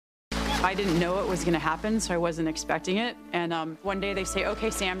I didn't know it was gonna happen, so I wasn't expecting it. And one day they say, okay,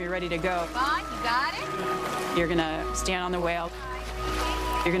 Sam, you're ready to go. Come on, you got it. You're gonna stand on the whale.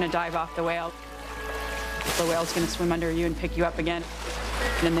 You're gonna dive off the whale. The whale's gonna swim under you and pick you up again.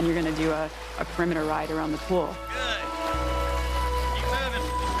 And then you're gonna do a perimeter ride around the pool. Good. Keep moving.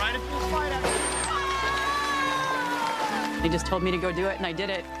 Right in full flight out. They just told me to go do it, and I did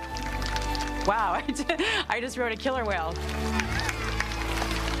it. Wow, I just rode a killer whale.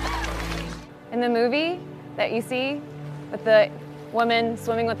 In the movie that you see with the woman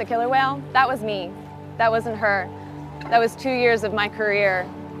swimming with the killer whale, that was me. That wasn't her. That was 2 years of my career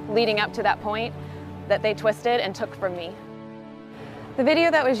leading up to that point that they twisted and took from me. The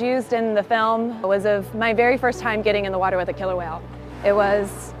video that was used in the film was of my very first time getting in the water with a killer whale. It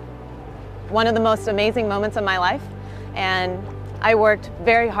was one of the most amazing moments of my life, and I worked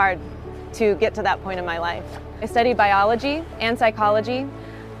very hard to get to that point in my life. I studied biology and psychology.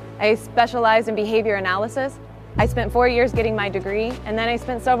 I specialized in behavior analysis. I spent 4 years getting my degree, and then I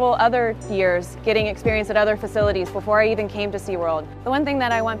spent several other years getting experience at other facilities before I even came to SeaWorld. The one thing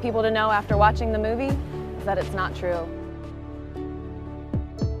that I want people to know after watching the movie is that it's not true.